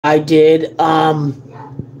I did.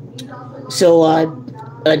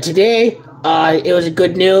 Today, it was a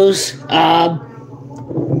good news. I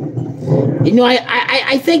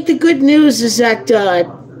think the good news is that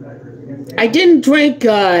I didn't drink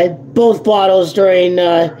both bottles during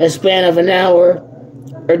a span of an hour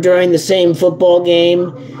or during the same football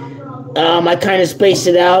game. I kind of spaced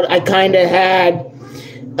it out. I kind of had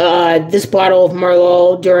this bottle of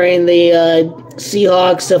Merlot during the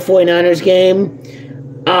Seahawks 49ers game.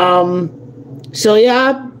 So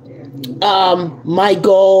yeah, my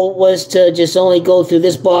goal was to just only go through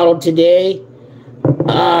this bottle today.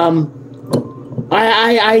 I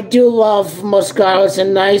do love Moscato. It's a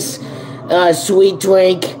nice, sweet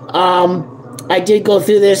drink. I did go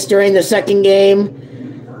through this during the second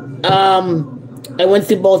game. I went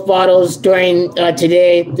through both bottles during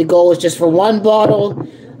today. The goal was just for one bottle.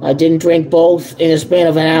 I didn't drink both in a span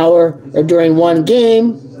of an hour or during one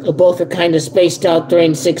game. Both are kind of spaced out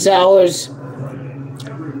during 6 hours.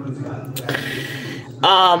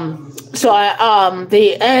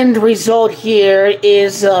 The end result here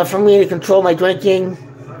is for me to control my drinking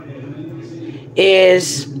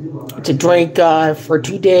is to drink for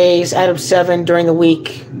 2 days out of 7 during the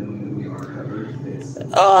week.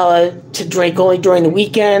 To drink only during the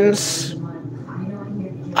weekends.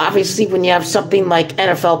 Obviously, when you have something like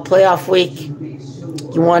NFL playoff week,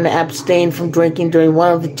 you want to abstain from drinking during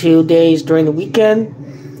one of the 2 days during the weekend.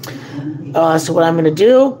 So what I'm going to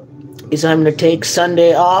do is I'm going to take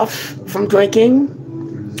Sunday off from drinking.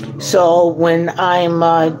 So when I'm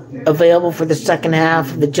available for the second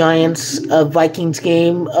half of the Giants Vikings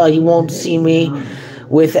game, you won't see me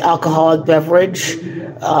with alcoholic beverage.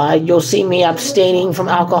 You'll see me abstaining from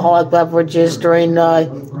alcoholic beverages during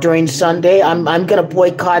Sunday. I'm gonna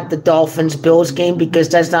boycott the Dolphins Bills game because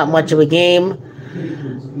that's not much of a game.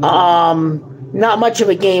 Not much of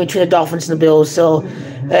a game between the Dolphins and the Bills. So,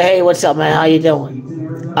 hey, what's up, man? How you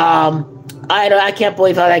doing? I can't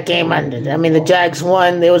believe how that game ended. I mean, the Jags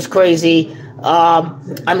won. It was crazy.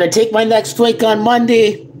 I'm gonna take my next drink on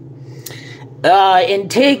Monday.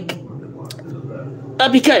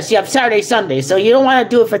 Because you have Saturday, Sunday, so you don't want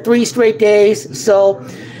to do it for 3 straight days. So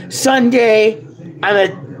Sunday, I'm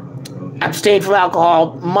gonna abstain from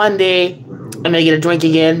alcohol. Monday, I'm gonna get a drink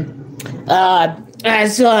again.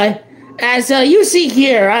 As you see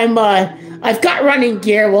here, I've got running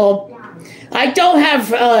gear. Well, I don't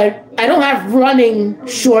have running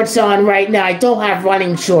shorts on right now. I don't have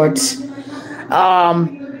running shorts.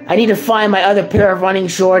 I need to find my other pair of running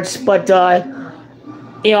shorts, but I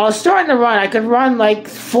was starting to run. I could run like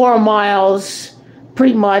 4 miles,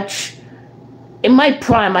 pretty much. In my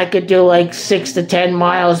prime, I could do like 6 to 10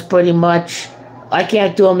 miles, pretty much. I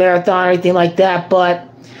can't do a marathon or anything like that, but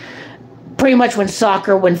pretty much when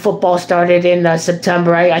football started in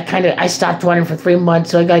September, I stopped running for 3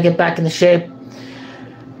 months, so I gotta get back into shape.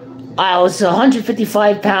 I was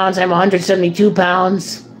 155 pounds. I'm 172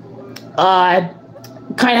 pounds. I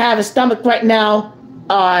kind of have a stomach right now.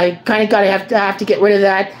 I kind of have to get rid of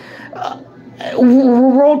that.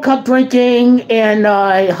 World Cup drinking and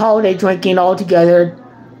holiday drinking all together.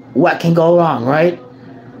 What can go wrong, right?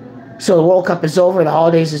 So the World Cup is over, the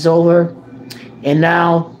holidays is over, and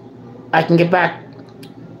now I can get back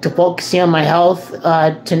to focusing on my health,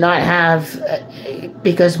 to not have,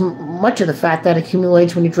 because much of the fat that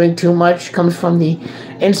accumulates when you drink too much comes from the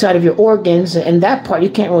inside of your organs, and that part you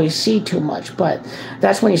can't really see too much, but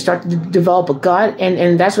that's when you start to develop a gut,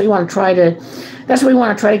 and that's what you want to try to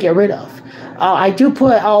get rid of. I do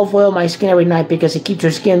put olive oil on my skin every night because it keeps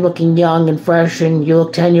your skin looking young and fresh, and you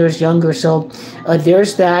look 10 years younger, so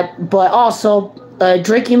there's that, but also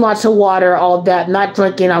drinking lots of water, all of that, not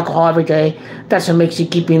drinking alcohol every day. That's what makes you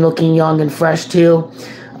keep me looking young and fresh too.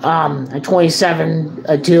 I'm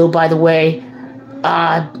 27 too, by the way.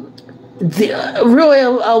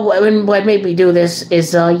 What made me do this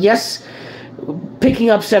is yes,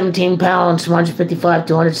 picking up 17 pounds from 155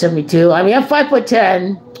 to 172. I mean, I'm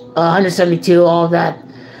 5'10", 172, all of that.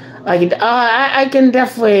 I can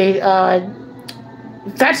definitely.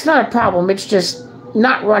 That's not a problem. It's just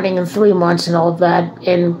not running in 3 months and all of that,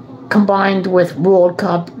 and combined with World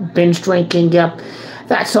Cup binge drinking, yep,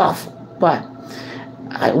 that's awful. But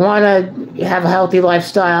I want to have a healthy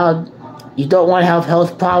lifestyle. You don't want to have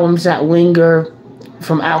health problems that linger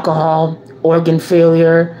from alcohol, organ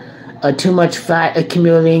failure, too much fat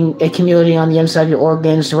accumulating on the inside of your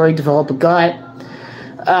organs, where you develop a gut.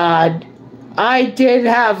 I did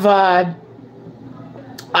have, I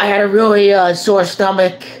had a really sore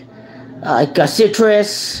stomach. Got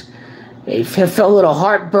citrus. You felt a little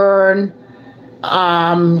heartburn.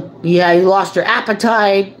 You lost your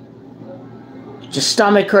appetite. Your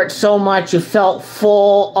stomach hurt so much, you felt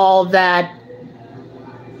full, all that.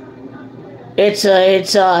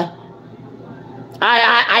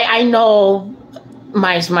 I know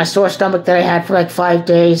my sore stomach that I had for like 5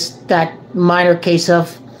 days, that minor case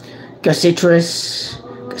of gastritis,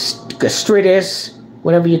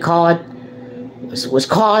 whatever you call it, was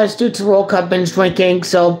caused due to World Cup binge drinking.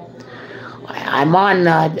 So I'm on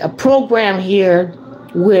a program here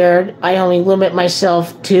where I only limit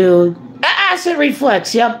myself to acid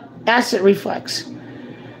reflux. Yep, acid reflux.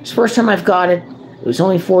 It's the first time I've got it. It was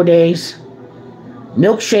only 4 days.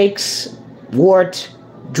 Milkshakes worked.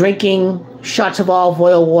 Drinking shots of olive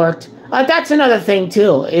oil worked. That's another thing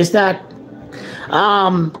too, is that,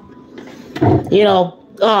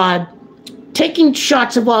 taking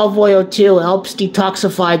shots of olive oil too helps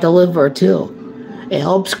detoxify the liver too. It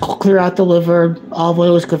helps clear out the liver. Olive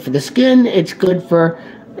oil is good for the skin. It's good for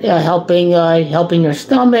helping your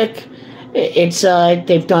stomach.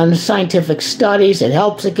 They've done scientific studies. It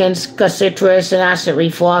helps against gastritis and acid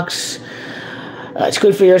reflux. It's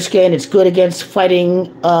good for your skin. It's good against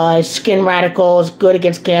fighting skin radicals. Good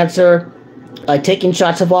against cancer. Taking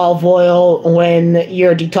shots of olive oil when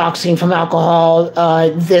you're detoxing from alcohol,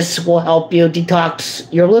 this will help you detox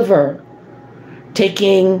your liver.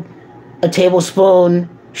 Taking a tablespoon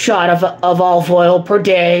shot of olive oil per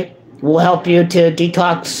day will help you to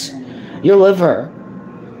detox your liver.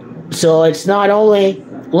 So it's not only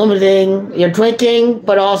limiting your drinking,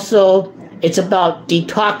 but also it's about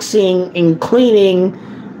detoxing and cleaning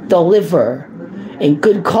the liver. And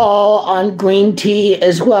good call on green tea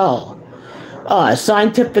as well.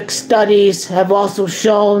 Scientific studies have also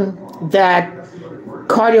shown that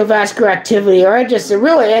cardiovascular activity, or just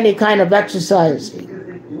really any kind of exercise,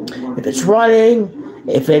 if it's running,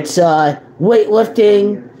 if it's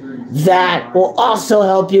weightlifting, that will also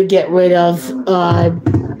help you get rid of.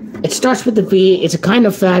 It starts with the V. It's a kind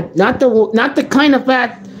of fat, not the kind of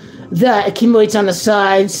fat that accumulates on the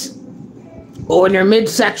sides or in your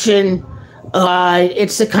midsection.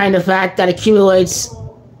 It's the kind of fat that accumulates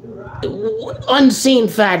unseen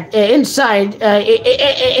fat inside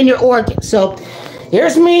in your organs. So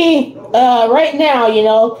here's me right now.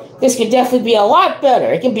 This could definitely be a lot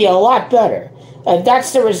better. It can be a lot better.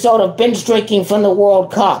 That's the result of binge drinking from the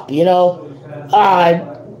World Cup. For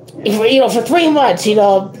 3 months,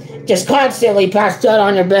 just constantly passed out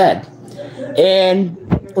on your bed. And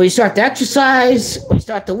when you start to exercise, when you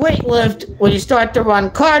start to weight lift, when you start to run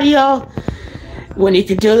cardio, when you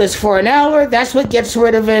can do this for an hour, that's what gets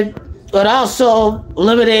rid of it. But also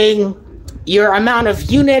limiting your amount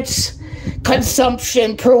of units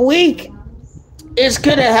consumption per week is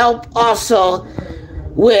going to help also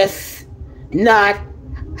with not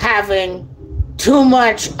having too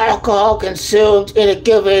much alcohol consumed in a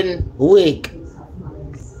given week.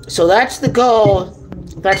 So that's the goal.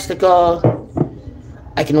 That's the goal.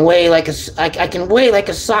 I can weigh like a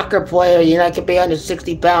soccer player. I can be under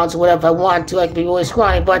 60 pounds or whatever I want to. I can be really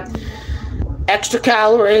scrawny, but extra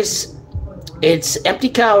calories. It's empty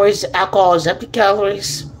calories. Alcohol is empty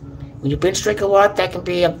calories. When you binge drink a lot, that can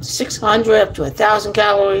be up to 600, up to 1,000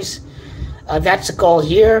 calories. That's the goal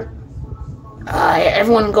here.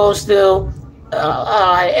 Everyone goes through.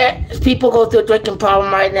 People go through a drinking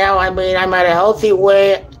problem right now. I mean, I'm at a healthy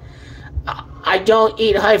weight. I don't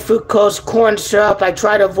eat high fructose corn syrup. I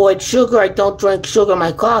try to avoid sugar. I don't drink sugar in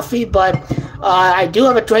my coffee, but I do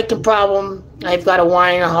have a drinking problem. I've got a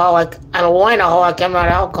wineaholic. I'm a wineaholic. I'm not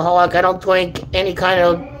an alcoholic. I don't drink any kind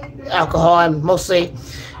of alcohol.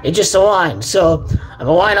 It's just a wine. So I'm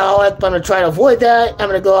a wineaholic, but I'm going to try to avoid that. I'm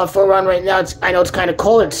going to go out for a run right now. I know it's kind of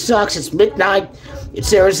cold. It sucks. It's midnight.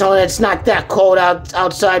 It's Arizona. It's not that cold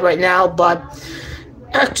outside right now, but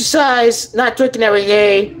exercise, not drinking every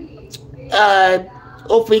day.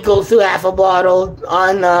 Hopefully go through half a bottle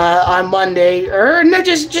on Monday, or no,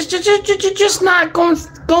 just not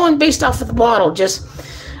going based off of the bottle. Just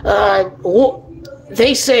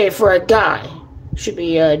they say for a guy should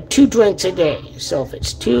be 2 drinks a day. So if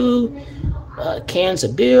it's 2 cans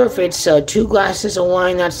of beer, if it's 2 glasses of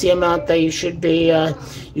wine, that's the amount that you should be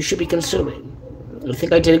consuming. I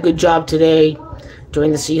think I did a good job today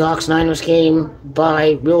during the Seahawks-Niners game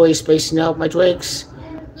by really spacing out my drinks.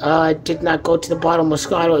 I did not go to the bottle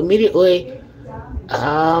Moscato immediately.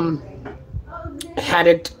 Had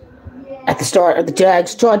it at the start of the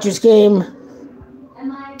Jags-Chargers game.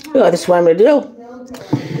 That's what I'm going to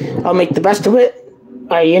do. I'll make the best of it.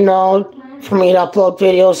 For me to upload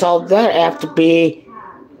videos, all that, I have to be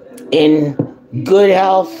in good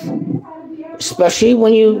health, especially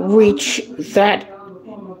when you reach that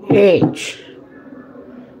age.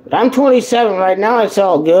 But I'm 27 right now. It's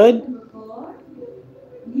all good.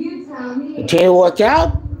 Continue to work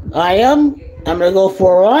out. I am. I'm going to go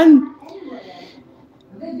for a run.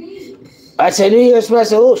 That's a New Year's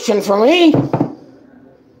resolution for me.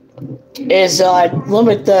 Is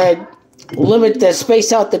limit the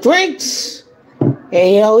space out the drinks.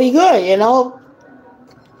 And, eat good,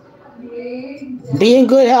 Be in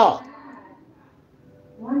good health.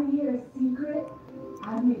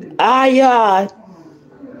 I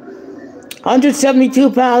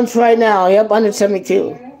 172 pounds right now. Yep,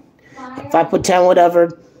 172. If I put 10,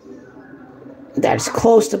 whatever, that's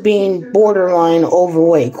close to being borderline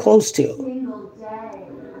overweight. Close to.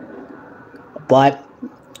 But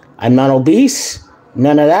I'm not obese.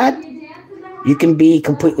 None of that. You can be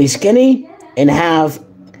completely skinny and have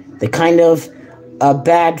the kind of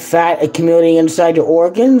bad fat accumulating inside your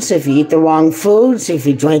organs if you eat the wrong foods, if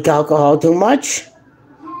you drink alcohol too much.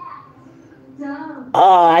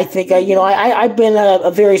 I think, I've been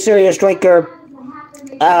a very serious drinker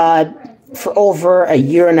for over a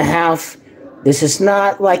year and a half. This is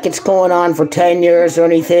not like it's going on for 10 years or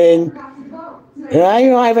anything. I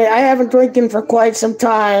haven't drinking for quite some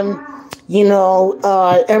time,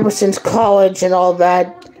 ever since college and all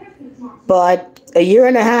that. But a year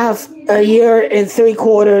and a half, a year and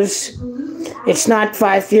 3/4, it's not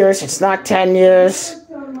 5 years, it's not 10 years.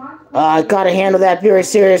 I gotta handle that very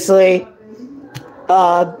seriously.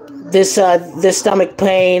 This stomach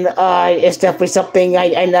pain is definitely something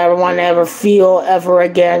I never want to ever feel ever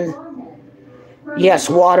again. Yes,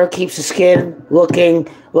 water keeps the skin looking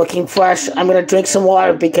fresh. I'm gonna drink some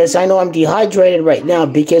water because I know I'm dehydrated right now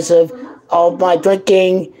because of all my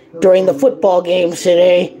drinking during the football games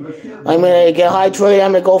today. I'm gonna get hydrated.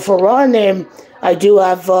 I'm gonna go for a run, and I do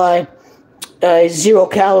have 0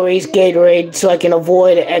 calories Gatorade so I can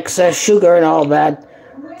avoid excess sugar and all that.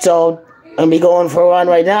 So I'm gonna be going for a run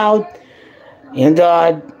right now, and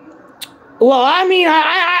I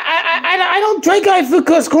don't drink high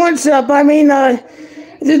fructose corn syrup.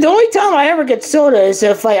 The only time I ever get soda is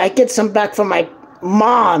if I get some back from my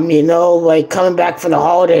mom, like coming back from the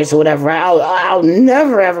holidays or whatever. I'll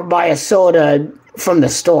never ever buy a soda from the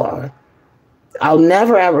store. I'll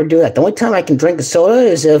never ever do that. The only time I can drink a soda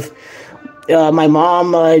is if my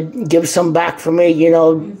mom gives some back for me,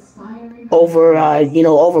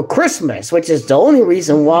 over Christmas, which is the only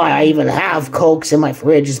reason why I even have Cokes in my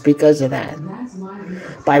fridge is because of that.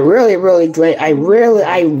 But I rarely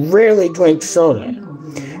drink soda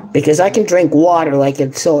because I can drink water like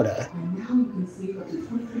it's soda.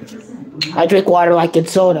 I drink water like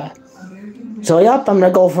it's soda. So, yep, I'm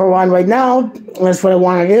going to go for a run right now. That's what I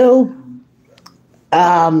want to do.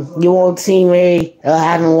 You won't see me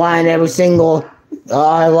having wine every single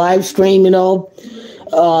live stream, It'll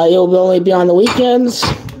only be on the weekends.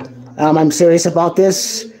 I'm serious about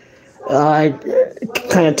this.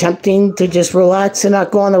 Kind of tempting to just relax and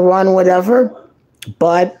not go on the run, whatever.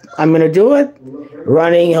 But I'm going to do it.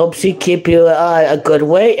 Running helps you keep you a good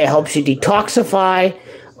weight. It helps you detoxify.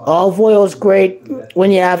 Olive oil is great when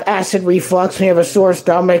you have acid reflux, when you have a sore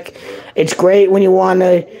stomach. It's great when you want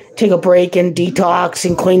to take a break and detox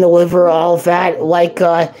and clean the liver, all of that. Like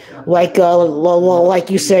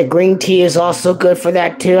you said, green tea is also good for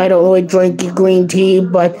that too. I don't really drink green tea,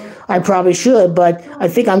 but I probably should. But I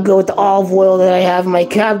think I'm good with the olive oil that I have in my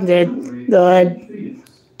cabinet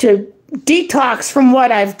to detox from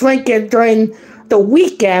what I've drinking during the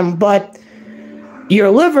weekend. But your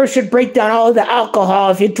liver should break down all of the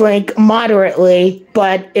alcohol if you drink moderately.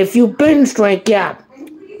 But if you binge drink,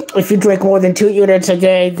 if you drink more than 2 units a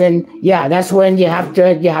day, then that's when you have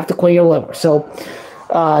to clean your liver. So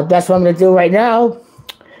that's what I'm gonna do right now.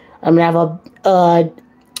 I'm gonna have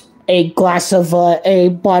a glass of a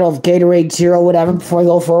bottle of Gatorade Zero, whatever, before I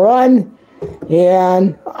go for a run.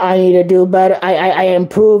 And I need to do better. I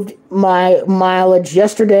improved my mileage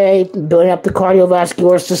yesterday, building up the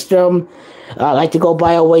cardiovascular system. I like to go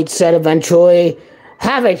buy a weight set eventually.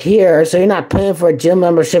 Have it here, so you're not paying for a gym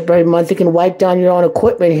membership every month. You can wipe down your own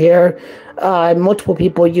equipment here. Multiple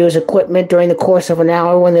people use equipment during the course of an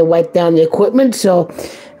hour when they wipe down the equipment. So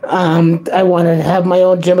I want to have my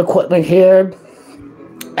own gym equipment here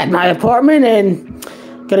at my apartment, and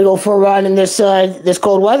gonna go for a run in this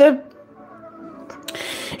cold weather.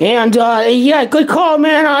 And good call,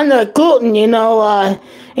 man, on the gluten.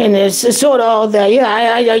 And it's sort of all that.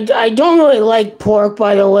 I don't really like pork,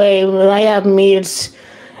 by the way. When I have meat,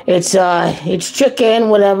 it's chicken,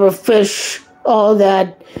 whatever, fish, all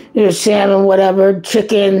that, salmon, whatever,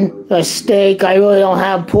 chicken, steak. I really don't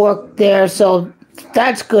have pork there, so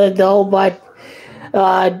that's good though. But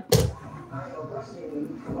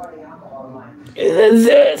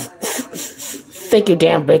thank you,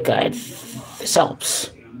 damn big guy. This helps.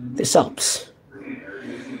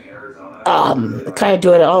 kind of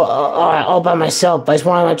do it all by myself. I just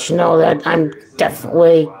want to let you know that I'm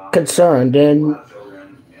definitely concerned, and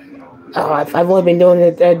I've only been doing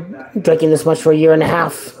it, drinking this much for a year and a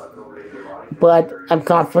half. But I'm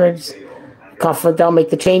confident I'll make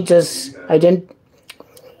the changes.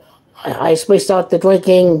 I spaced out the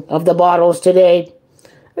drinking of the bottles today.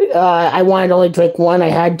 I wanted to only drink one. I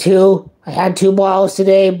had two. I had 2 bottles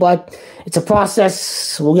today, but it's a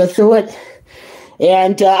process. We'll get through it.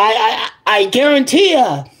 And I guarantee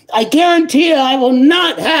you, I will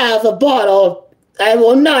not have a bottle. I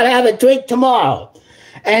will not have a drink tomorrow.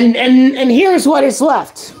 And here's what is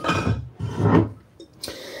left.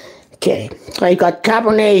 Okay, I got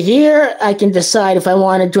Cabernet here. I can decide if I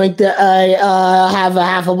want to drink have a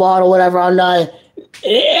half a bottle, whatever. I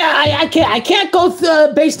can't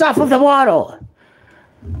go based off of the bottle.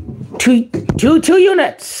 Two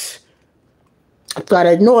units. I've got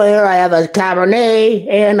a Neuer, I have a Cabernet,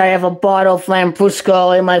 and I have a bottle of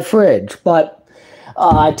Lambrusco in my fridge. But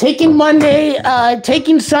taking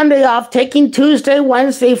Sunday off, taking Tuesday,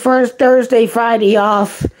 Wednesday, Thursday, Friday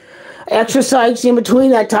off, exercising between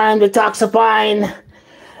that time, detoxifying,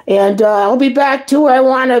 and I'll be back to where I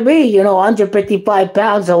want to be. 155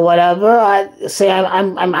 pounds or whatever. I say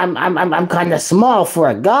I'm kind of small for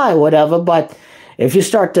a guy, whatever. But if you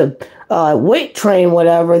start to weight train,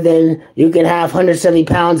 whatever, then you can have 170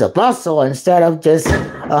 pounds of muscle instead of just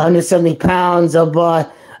 170 pounds of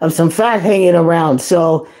some fat hanging around.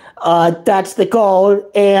 So that's the goal,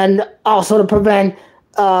 and also to prevent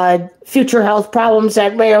future health problems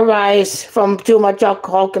that may arise from too much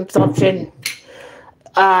alcohol consumption.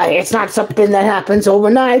 It's not something that happens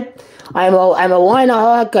overnight. I'm a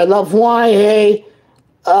wineaholic. I love wine. Hey,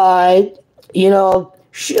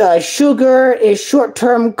 sugar is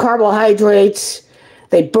short-term carbohydrates.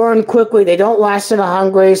 They burn quickly. They don't last in a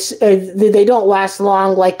hungry. They don't last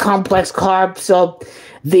long like complex carbs. So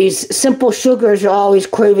these simple sugars are always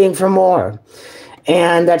craving for more.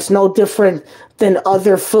 And that's no different than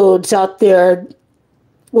other foods out there.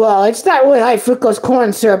 Well, it's not really high fructose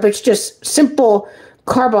corn syrup. It's just simple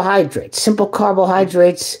carbohydrates. Simple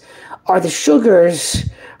carbohydrates are the sugars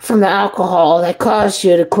from the alcohol that cause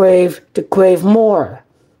you to crave more,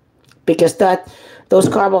 because those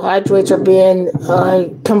carbohydrates are being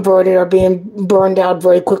converted, are being burned out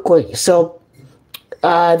very quickly. So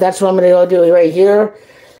that's what I'm going to go do right here.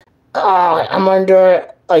 I'm under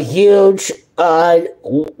a huge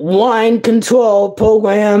wine control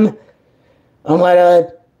program. I'm going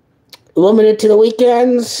to limit it to the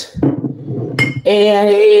weekends. And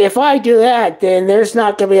if I do that, then there's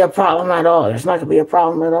not going to be a problem at all. There's not going to be a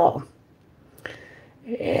problem at all.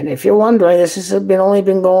 And if you're wondering, this has only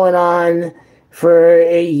been going on for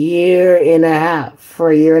a year and a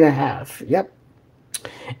half. Yep.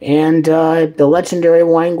 And the legendary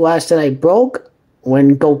wine glass that I broke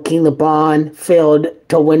when Joaquin LeBron failed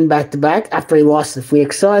to win back-to-back after he lost the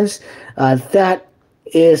Phoenix Suns, that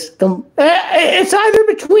is it's either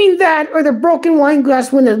between that or the broken wine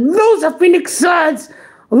glass when those are Phoenix Suns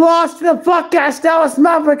lost to the fuck-ass Dallas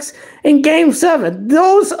Mavericks in Game 7.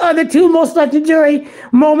 Those are the two most legendary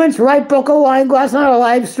moments where I broke a wine glass on a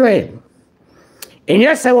live stream. And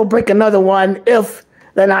yes, I will break another one if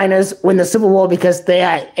the Niners win the Super Bowl, because they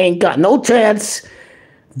ain't got no chance.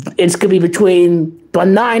 It's going to be between the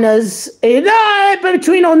Niners. But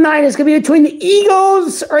between no Niners. It's going to be between the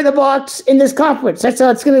Eagles or the Bucs in this conference. That's how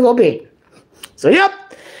it's going to go be. So, yep.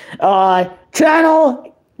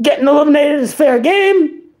 Channel getting eliminated is fair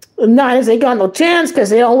game. The Niners ain't got no chance because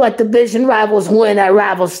they don't let division rivals win at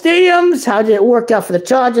rival stadiums. How did it work out for the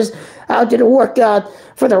Chargers? How did it work out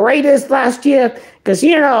for the Raiders last year? Because,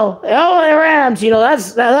 the Rams,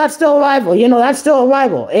 that's still a rival. That's still a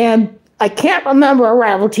rival. And I can't remember a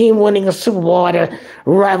rival team winning a Super Bowl at a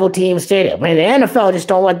rival team stadium. I mean, the NFL just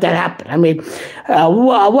don't let that happen. I mean,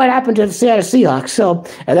 what happened to the Seattle Seahawks? So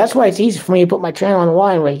that's why it's easy for me to put my channel on the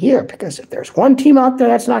line right here, because if there's one team out there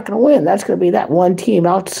that's not going to win, that's going to be that one team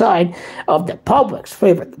outside of the public's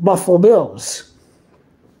favorite, the Buffalo Bills.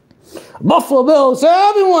 Buffalo Bills,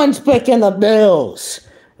 everyone's picking the Bills.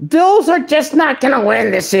 Bills are just not going to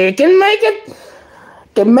win this year. Can make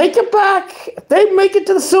it back. If they make it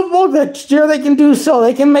to the Super Bowl next year, they can do so.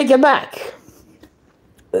 They can make it back.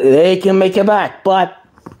 They can make it back. But,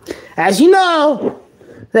 as you know,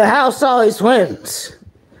 the house always wins.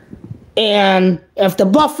 And if the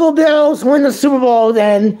Buffalo Bills win the Super Bowl,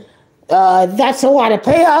 then that's a lot of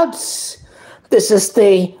payouts. This is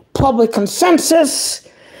the public consensus.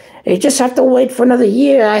 You just have to wait for another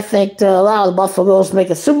year, I think, to allow the Buffalo Bills to make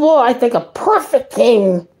a Super Bowl. I think a perfect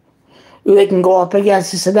team they can go up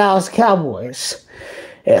against is the Dallas Cowboys.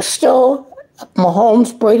 It's still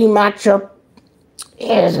Mahomes-Brady matchup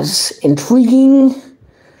is intriguing.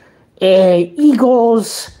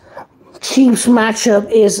 Eagles-Chiefs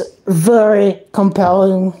matchup is very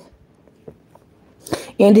compelling.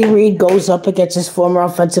 Andy Reid goes up against his former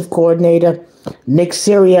offensive coordinator. Nick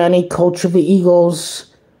Sirianni, coach of the Eagles,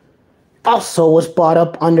 also was brought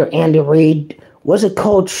up under Andy Reid, was a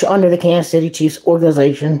coach under the Kansas City Chiefs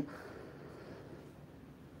organization.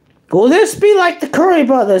 Will this be like the Curry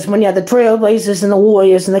brothers when you had the Trailblazers and the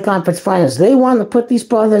Warriors in the conference finals? They wanted to put these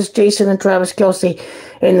brothers, Jason and Travis Kelce,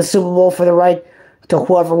 in the Super Bowl for the right to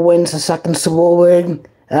whoever wins the second Super Bowl ring.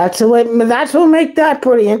 That's what will make that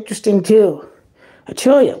pretty interesting, too. I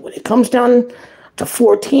tell you, when it comes down to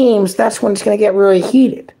 4 teams, that's when it's going to get really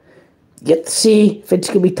heated. You get to see if it's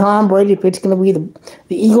going to be Tom Brady, if it's going to be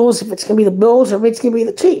the Eagles, if it's going to be the Bills, or if it's going to be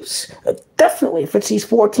the Chiefs. Definitely, if it's these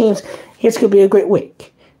 4 teams, it's going to be a great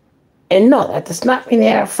week. And no, that does not mean the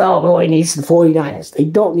NFL really needs the 49ers. They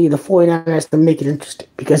don't need the 49ers to make it interesting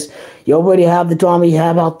because you already have the drama you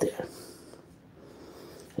have out there.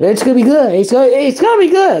 It's going to be good. It's going to be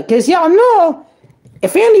good because y'all know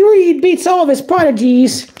if Andy Reid beats all of his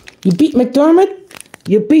prodigies, you beat McDermott,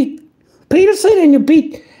 you beat Peterson, and you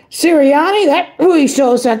beat Sirianni, that really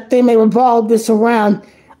shows that they may revolve this around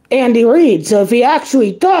Andy Reid. So if he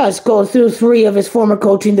actually does go through 3 of his former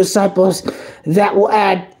coaching disciples, that will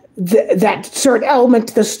add that certain element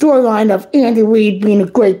to the storyline of Andy Reid being a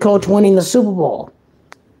great coach winning the Super Bowl.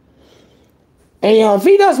 And, if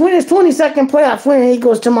he does win his 22nd playoff win and he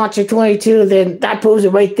goes to March of 22, then that proves it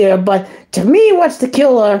right there. But to me, what's the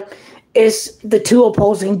killer is the 2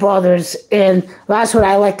 opposing brothers. And that's what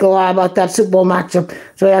I like a lot about that Super Bowl matchup.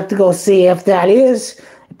 So I have to go see if that is.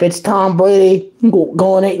 If it's Tom Brady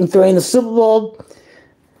going 8-3 in the Super Bowl.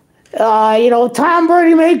 Tom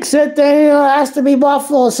Brady makes it, then, it has to be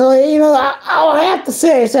Buffalo. So, I'll have to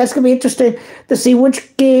say, so that's going to be interesting to see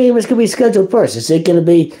which game is going to be scheduled first. Is it going to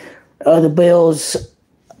be the Bills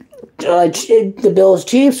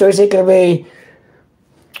Chiefs, or is it going to be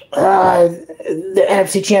the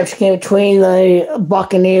NFC Championship game between the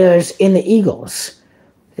Buccaneers and the Eagles?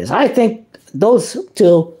 Because I think those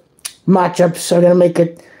 2 matchups are going to make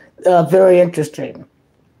it very interesting.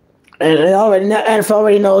 And NFL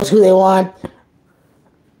already knows who they want.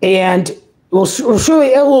 And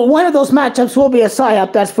surely one of those matchups will be a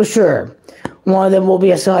psyop, that's for sure. One of them will be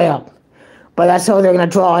a psyop. But that's how they're going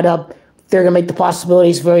to draw it up. They're going to make the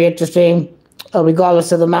possibilities very interesting,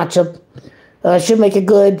 regardless of the matchup. Should make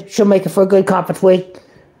it for a good conference week.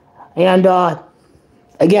 And,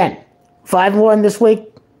 again, 5-1 this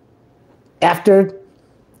week. After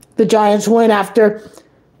the Giants win, after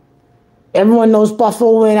everyone knows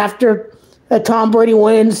Buffalo win, after Tom Brady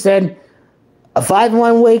wins, then a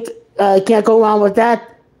 5-1 week, can't go wrong with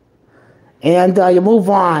that. And you move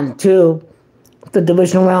on to the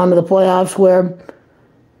divisional round of the playoffs where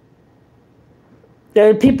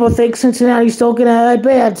people think Cincinnati's still going to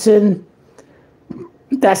advance. And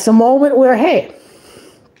that's the moment where, hey,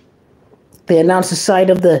 they announce the site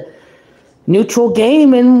of the neutral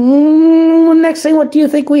game, and next thing, what do you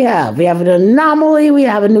think we have? We have an anomaly, we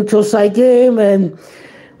have a neutral site game, and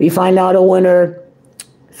we find out a winner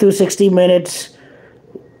through 60 minutes.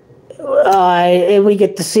 And we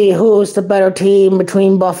get to see who's the better team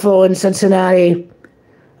between Buffalo and Cincinnati.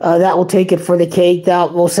 That will take it for the cake.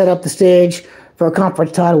 That will set up the stage for a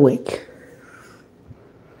conference title week.